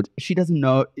landlord, she doesn't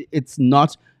know, it's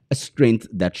not a strength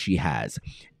that she has,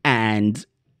 and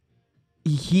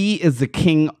he is the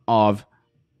king of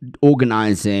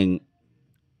organizing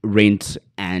rent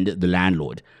and the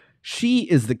landlord. She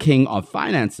is the king of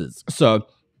finances. So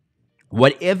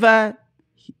whatever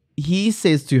he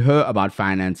says to her about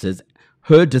finances,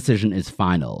 her decision is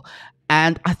final.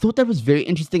 And I thought that was very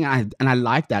interesting. And I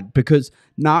like that, because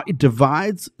now it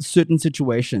divides certain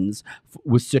situations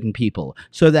with certain people,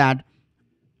 so that,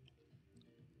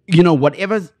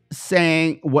 whatever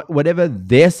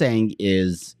they're saying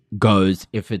is goes,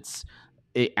 if it's,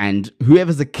 and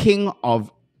whoever's the king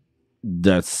of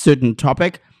the certain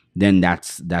topic, then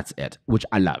that's it, which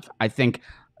I love. I think,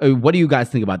 what do you guys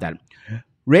think about that?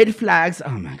 Red flags. Oh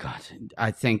my God.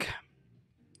 I think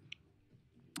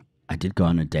I did go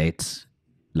on a date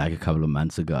like a couple of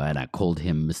months ago, and I called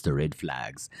him Mr. Red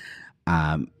Flags.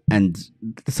 And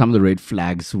some of the red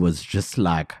flags was just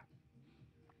like,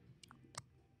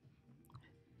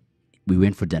 we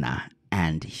went for dinner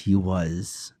and he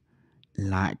was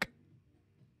like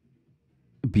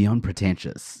beyond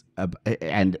pretentious.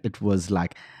 And it was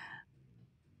like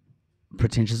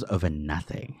pretentious over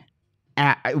nothing,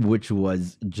 which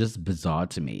was just bizarre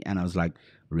to me. And I was like,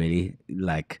 really?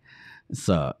 Like,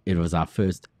 so it was our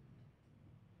first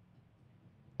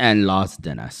and last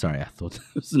dinner. Sorry, I thought it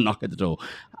was a knock at the door.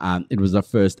 It was our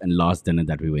first and last dinner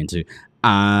that we went to.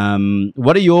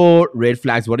 What are your red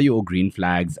flags? What are your green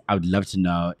flags? I would love to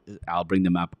know. I'll bring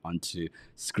them up onto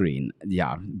screen.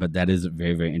 Yeah, but that is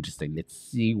very, very interesting. Let's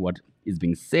see what is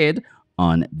being said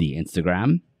on the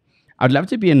Instagram. I'd love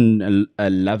to be in a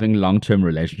loving long-term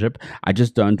relationship. I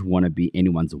just don't want to be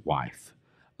anyone's wife.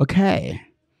 Okay.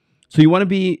 So you want to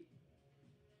be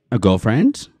a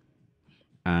girlfriend?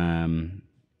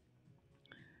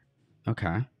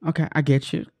 Okay, I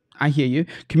get you. I hear you.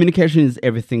 Communication is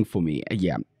everything for me.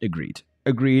 Yeah, agreed.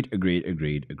 Agreed.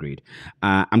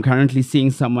 I'm currently seeing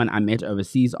someone I met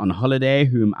overseas on holiday,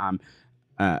 who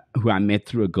I met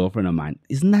through a girlfriend of mine.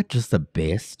 Isn't that just the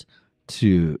best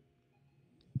to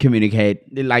communicate,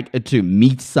 like to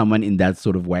meet someone in that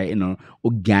sort of way, in an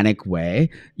organic way?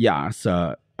 Yeah.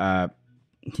 So,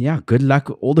 yeah, good luck.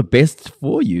 All the best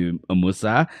for you,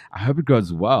 Musa. I hope it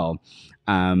goes well.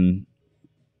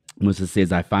 Musa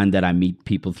says, I find that I meet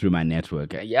people through my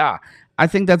network. Yeah, I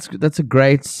think that's a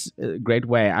great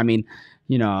way. I mean,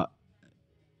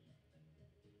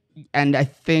 and I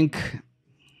think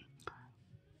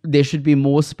there should be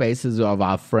more spaces of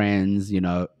our friends,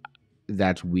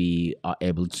 that we are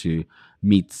able to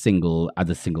meet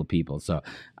other single people. So,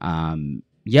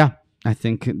 yeah, I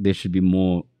think there should be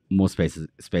more spaces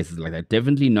like that.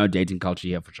 Definitely no dating culture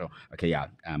here for sure. Okay, yeah,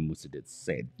 Musa did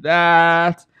say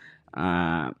that.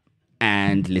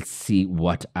 And let's see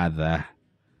what other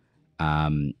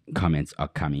comments are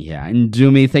coming here. And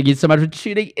Doomy, thank you so much for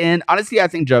tuning in. Honestly, I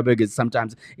think Joburg is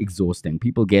sometimes exhausting.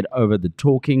 People get over the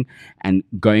talking and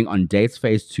going on dates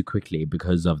phase too quickly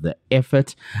because of the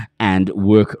effort and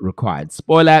work required.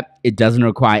 Spoiler, it doesn't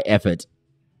require effort.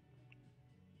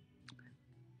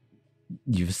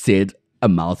 You've said a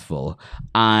mouthful.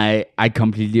 I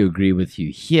completely agree with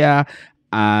you here.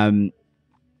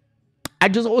 I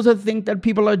just also think that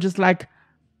people are just like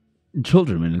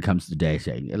children when it comes to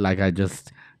dating. Like, I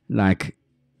just like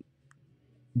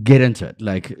get into it.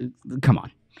 Like, come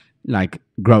on, like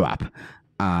grow up.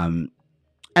 And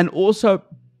also,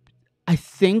 I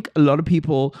think a lot of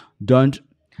people don't.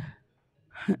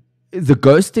 The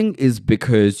ghosting is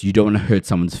because you don't want to hurt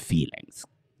someone's feelings.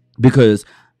 Because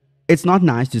it's not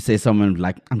nice to say someone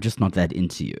like, I'm just not that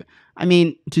into you. I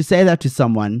mean, to say that to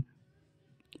someone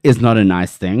is not a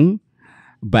nice thing.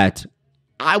 But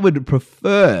I would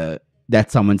prefer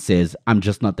that someone says, I'm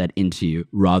just not that into you,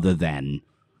 rather than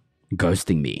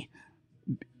ghosting me.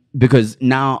 Because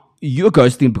now you're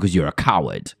ghosting because you're a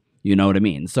coward. You know what I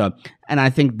mean? So, and I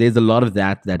think there's a lot of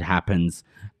that happens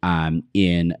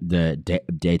in the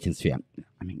dating sphere.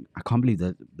 I mean, I can't believe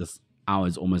that this hour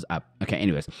is almost up. Okay,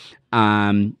 anyways.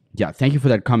 Yeah, thank you for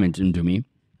that comment, Ndumi.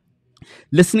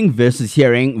 Listening versus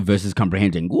hearing versus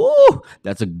comprehending. Woo!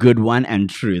 That's a good one and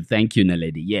true. Thank you,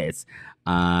 Naledi. Yes.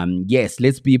 Yes,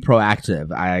 let's be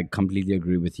proactive. I completely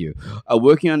agree with you.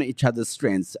 Working on each other's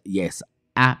strengths. Yes,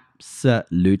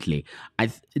 absolutely.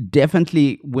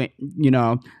 Definitely, when,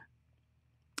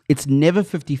 it's never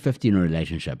 50-50 in a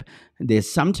relationship. There's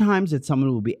sometimes that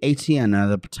someone will be 80,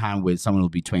 another time where someone will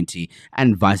be 20,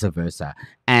 and vice versa.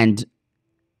 And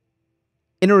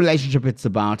in a relationship, it's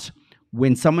about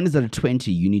when someone is at a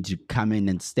 20, you need to come in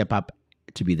and step up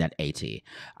to be that 80.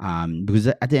 Because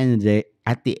at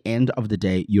the end of the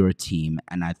day, you're a team.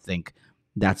 And I think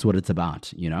that's what it's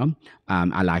about,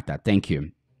 I like that. Thank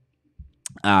you.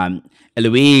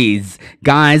 Eloise,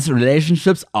 guys,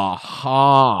 relationships are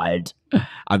hard.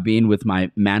 I've been with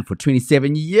my man for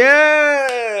 27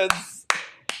 years.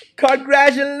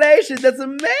 Congratulations. That's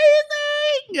amazing.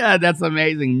 Yeah, that's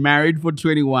amazing. Married for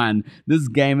 21. This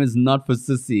game is not for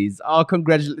sissies. Oh,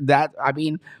 congratulations. That, I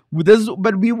mean, with this,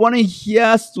 but we want to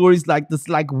hear stories like this.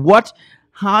 Like,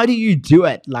 how do you do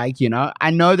it? Like,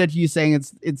 I know that you're saying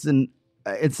it's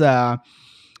a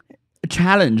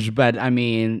challenge, but I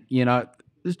mean,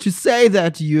 to say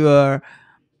that you're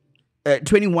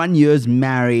 21 years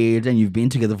married and you've been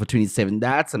together for 27,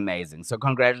 that's amazing. So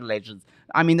congratulations.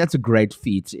 I mean, that's a great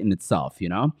feat in itself,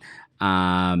 yeah,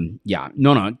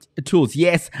 no, Toolz.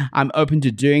 Yes, I'm open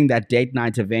to doing that date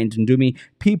night event and do me.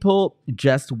 People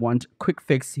just want quick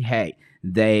fix. Hey,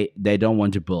 they don't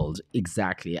want to build.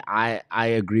 Exactly. I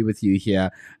agree with you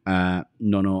here.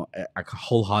 No, I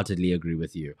wholeheartedly agree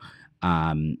with you.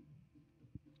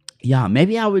 Yeah,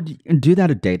 maybe I would do that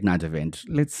at date night event.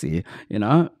 Let's see,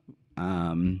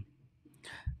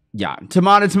 yeah,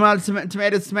 tomatoes.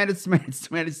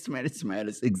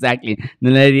 Exactly. The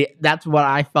lady, that's what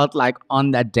I felt like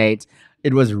on that date.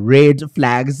 It was red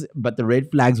flags, but the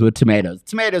red flags were tomatoes.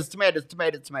 Tomatoes. The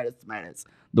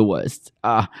worst.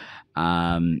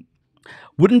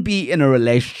 Wouldn't be in a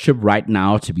relationship right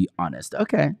now, to be honest.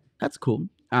 Okay, that's cool.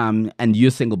 And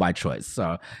you're single by choice,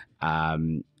 so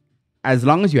as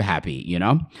long as you're happy,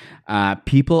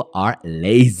 people are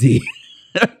lazy.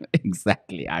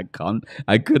 Exactly. I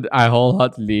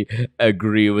wholeheartedly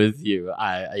agree with you.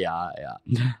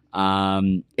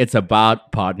 It's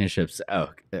about partnerships.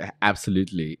 Oh,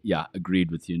 absolutely. Yeah,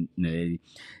 agreed with you, Naledi.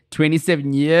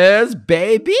 27 years,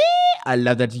 baby. I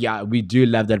love that. Yeah, we do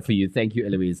love that for you. Thank you,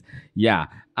 Eloise. Yeah.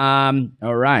 All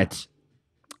right.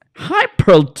 Hi,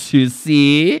 Pearl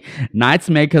 2C. Nights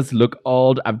make us look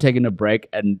old. I've taken a break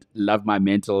and love my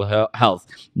mental health.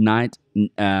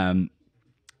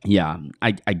 Yeah,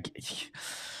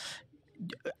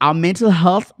 our mental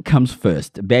health comes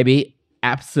first, baby.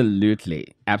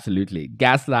 Absolutely.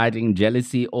 Gaslighting,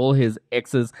 jealousy, all his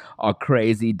exes are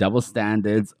crazy, double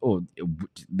standards. Oh,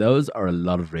 those are a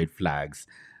lot of red flags.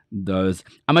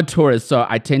 I'm a Taurus, so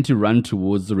I tend to run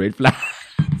towards the red flags.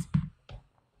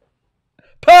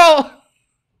 Pearl!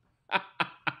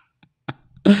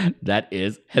 That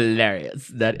is hilarious.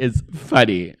 That is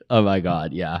funny. Oh my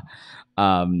God. Yeah.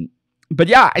 But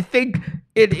yeah, I think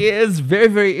it is very,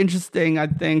 very interesting. I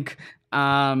think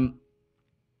I'm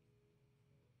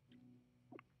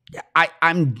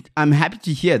happy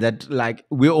to hear that like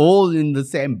we're all in the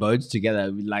same boat together.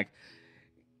 Like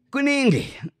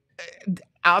kuningi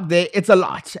out there, it's a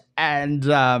lot,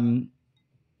 and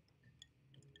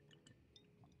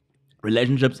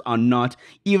relationships are not,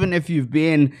 even if you've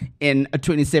been in a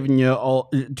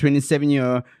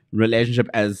 27-year relationship,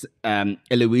 as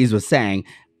Eloise was saying,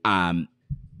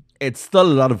 it's still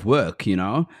a lot of work,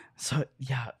 so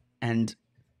yeah. And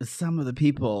some of the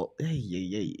people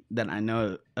that I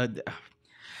know,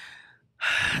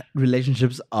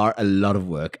 relationships are a lot of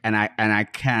work, and I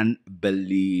can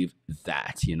believe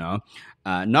that,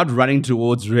 not running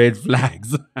towards red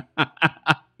flags.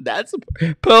 That's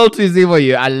Pearl to see for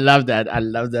you. I love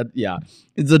that. Yeah,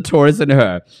 it's a Taurus in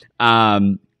her.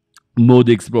 Mode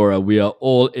Explorer. We are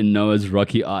all in Noah's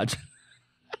rocky arch.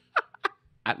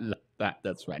 I love that.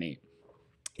 That's funny.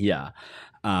 Yeah.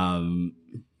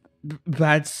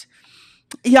 But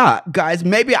yeah, guys,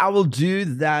 maybe I will do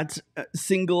that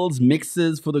singles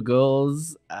mixes for the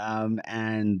girls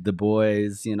and the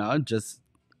boys. Just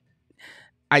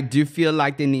I do feel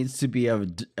like there needs to be a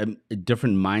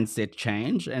different mindset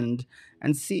change and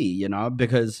see,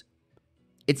 because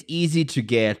it's easy to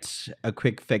get a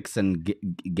quick fix and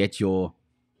get your,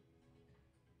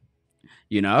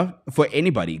 for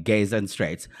anybody, gays and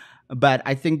straights. But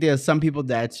I think there are some people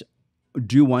that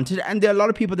do want it, and there are a lot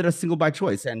of people that are single by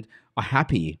choice and are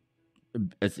happy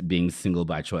as being single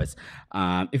by choice.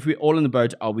 If we're all in the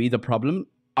boat, are we the problem?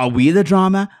 Are we the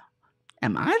drama?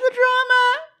 Am I the drama?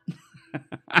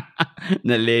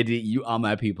 Naledi, you are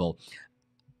my people.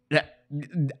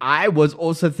 I was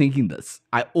also thinking this.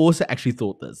 I also actually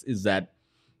thought this is that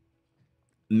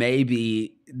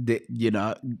maybe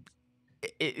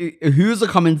who's a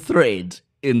common thread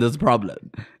in this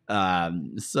problem.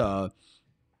 So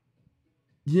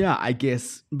yeah, I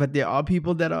guess, but there are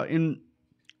people that are in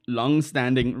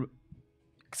long-standing,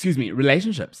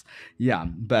 relationships. Yeah,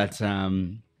 but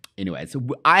anyway, so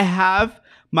I have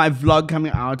my vlog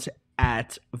coming out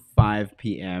at 5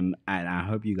 p.m. and I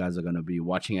hope you guys are going to be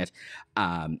watching it.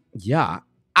 Yeah,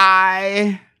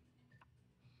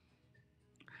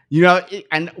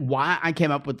 and why I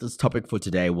came up with this topic for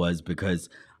today was because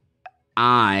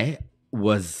I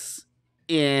was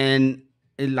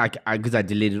because I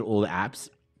deleted all the apps.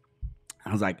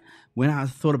 I was like, when I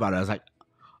thought about it, I was like,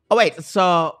 oh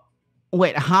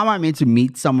wait, how am I meant to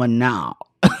meet someone now?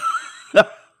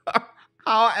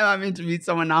 How am I meant to meet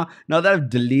someone now? Now that I've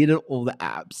deleted all the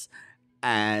apps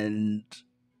and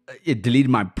it deleted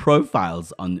my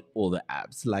profiles on all the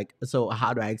apps. Like, so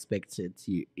how do I expect it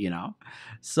to,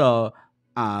 So,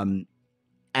 and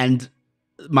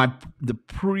the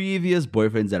previous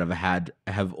boyfriends that I've had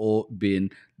have all been,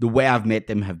 the way I've met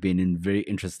them have been in very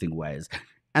interesting ways.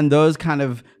 And those kind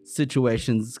of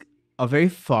situations are very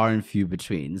far and few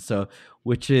between. So,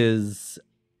 which is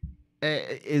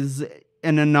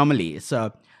an anomaly.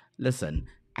 So, listen,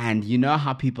 and you know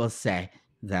how people say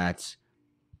that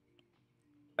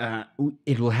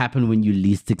it will happen when you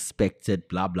least expect it,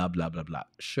 blah, blah, blah, blah, blah.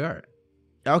 Sure.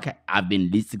 Okay, I've been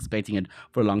least expecting it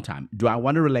for a long time. Do I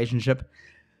want a relationship?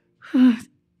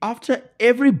 After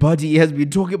everybody has been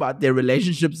talking about their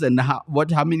relationships and how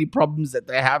many problems that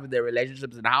they have in their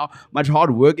relationships and how much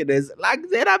hard work it is, like,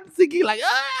 then I'm thinking like,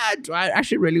 do I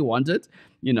actually really want it?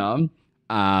 Yeah.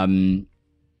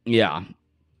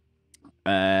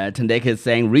 Tandeka is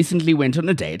saying, recently went on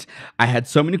a date. I had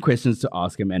so many questions to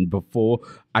ask him, and before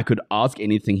I could ask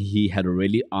anything, he had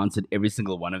already answered every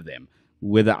single one of them,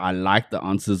 whether I liked the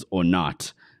answers or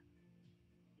not.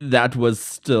 That was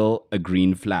still a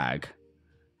green flag.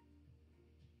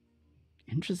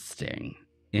 Interesting.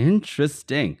 It's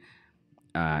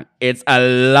a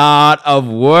lot of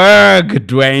work,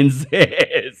 Dwayne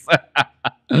says.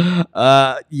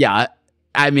 Yeah.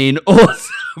 I mean, also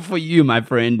for you, my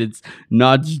friend, it's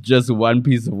not just one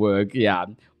piece of work. Yeah.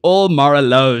 All moral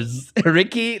lows.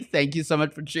 Ricky, thank you so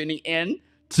much for tuning in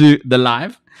to the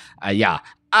live. Yeah.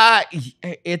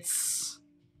 It's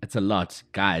a lot,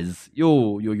 guys.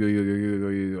 Yo.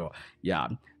 Yeah.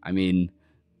 I mean,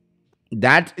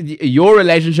 that your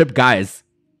relationship, guys.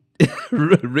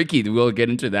 Ricky, we'll get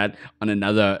into that on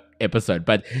another episode.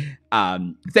 But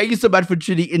thank you so much for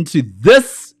tuning into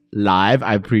this live.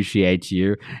 I appreciate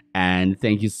you. And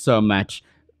thank you so much,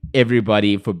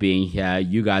 everybody, for being here.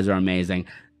 You guys are amazing.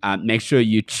 Make sure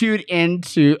you tune in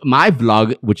to my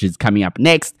vlog, which is coming up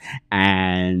next.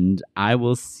 And I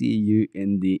will see you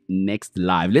in the next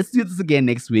live. Let's do this again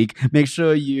next week. Make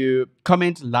sure you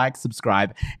comment, like,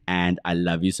 subscribe. And I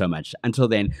love you so much. Until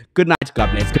then, good night.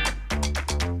 God bless.